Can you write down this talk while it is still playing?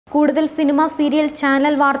കൂടുതൽ cinema, serial,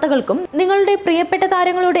 channel വാർത്തകൾക്കും നിങ്ങളുടെ പ്രിയപ്പെട്ട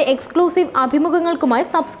താരങ്ങളുടെ എക്സ്ക്ലൂസീവ് അഭിമുഖങ്ങൾക്കുമായി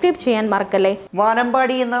സബ്സ്ക്രൈബ് ചെയ്യാൻ മറക്കല്ലേ.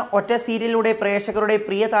 വാനമ്പാടി എന്ന ഒറ്റ സീരിയലിലൂടെ പ്രേക്ഷകരുടെ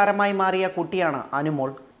പ്രിയ താരമായി മാറിയ കുട്ടിയാണ്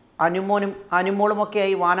അനുമോൾ. അനുമോനും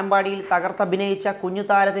അനുമോളുമൊക്കെയായി വാനമ്പാടിയിൽ തകർത്തഭിനയിച്ച കുഞ്ഞു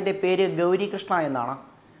താരത്തിൻ്റെ പേര് ഗൗരി കൃഷ്ണ എന്നാണ്.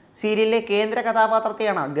 സീരിയലിലെ കേന്ദ്ര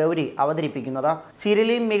കഥാപാത്രത്തെയാണ് ഗൗരി അവതരിപ്പിക്കുന്നത്.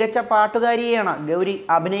 സീരിയലിൽ മികച്ച പാട്ടുകാരിയെയാണ് ഗൗരി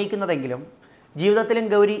അഭിനയിക്കുന്നതെങ്കിലും ജീവിതത്തിലും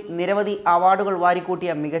ഗൗരി നിരവധി അവാർഡുകൾ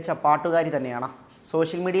വാരിക്കൂട്ടിയ മികച്ച പാട്ടുകാരി തന്നെയാണ്.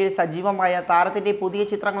 സോഷ്യൽ മീഡിയയിൽ സജീവമായ താരത്തിൻ്റെ പുതിയ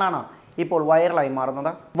ചിത്രങ്ങളാണ് ഇപ്പോൾ വൈറലായി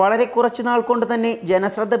മാറുന്നത്. വളരെ കുറച്ചു നാൾ കൊണ്ട് തന്നെ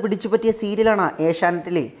ജനശ്രദ്ധ പിടിച്ചുപറ്റിയ സീരിയലാണ്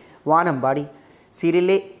ഏഷ്യാനെറ്റിലെ വാനമ്പാടി.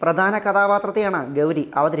 സീരിയലിലെ പ്രധാന കഥാപാത്രത്തെയാണ് ഗൗരി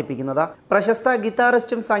അവതരിപ്പിക്കുന്നത്. പ്രശസ്ത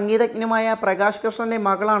ഗിത്താറിസ്റ്റും സംഗീതജ്ഞനുമായ പ്രകാശ് കൃഷ്ണന്റെ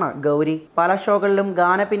മകളാണ് ഗൗരി. പല ഷോകളിലും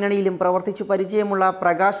ഗാനപിന്നണിയിലും പ്രവർത്തിച്ചു പരിചയമുള്ള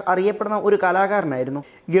പ്രകാശ് അറിയപ്പെടുന്ന ഒരു കലാകാരനായിരുന്നു.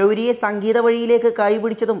 ഗൗരിയെ സംഗീത വഴിയിലേക്ക്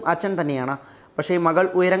കൈപിടിച്ചതും അച്ഛൻ തന്നെയാണ്. പക്ഷേ മകൾ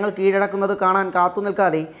ഉയരങ്ങൾ കീഴടക്കുന്നത് കാണാൻ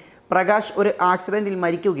കാത്തുനിൽക്കാതെ പ്രകാശ് ഒരു ആക്സിഡൻറ്റിൽ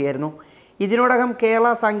മരിക്കുകയായിരുന്നു. ഇതിനോടകം കേരള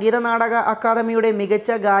സംഗീത നാടക അക്കാദമിയുടെ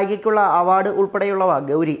മികച്ച ഗായികയ്ക്കുള്ള അവാർഡ് ഉൾപ്പെടെയുള്ളവ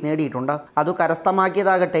ഗൗരി നേടിയിട്ടുണ്ട്. അത്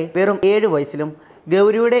കരസ്ഥമാക്കിയതാകട്ടെ വെറും 7 വയസ്സിലും.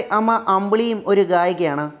 ഗൗരിയുടെ അമ്മ അമ്പിളിയും ഒരു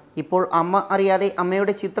ഗായികയാണ്. ഇപ്പോൾ അമ്മ അറിയാതെ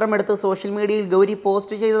അമ്മയുടെ ചിത്രമെടുത്ത് സോഷ്യൽ മീഡിയയിൽ ഗൗരി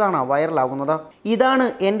പോസ്റ്റ് ചെയ്തതാണ് വൈറലാകുന്നത്. ഇതാണ്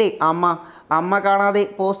എൻ്റെ അമ്മ കാണാതെ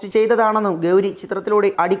പോസ്റ്റ് ചെയ്തതാണെന്നും ഗൗരി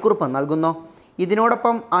ചിത്രത്തിലൂടെ അടിക്കുറിപ്പ് നൽകുന്നു.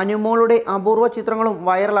 ഇതിനോടൊപ്പം അനുമോളുടെ അപൂർവ ചിത്രങ്ങളും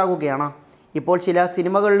വൈറലാകുകയാണ്. ഇപ്പോൾ ചില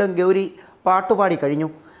സിനിമകളിലും ഗൗരി പാട്ടുപാടി കഴിഞ്ഞു.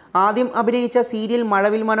 ആദ്യം അഭിനയിച്ച സീരിയൽ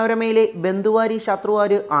മഴവിൽ മനോരമയിലെ ബന്ധുവാരി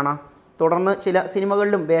ശത്രുവാര് ആണ്. തുടർന്ന് ചില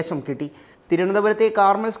സിനിമകളിലും വേഷം കിട്ടി. തിരുവനന്തപുരത്തെ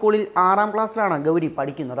കാർമൽ സ്കൂളിൽ 6ാം ക്ലാസ്സിലാണ് ഗൗരി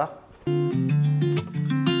പഠിക്കുന്നത്.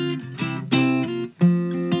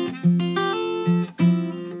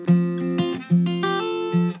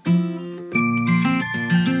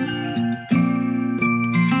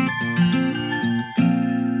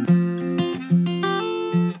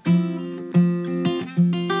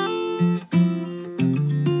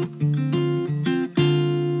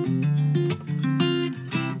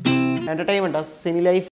 Entertainment, Cine Life.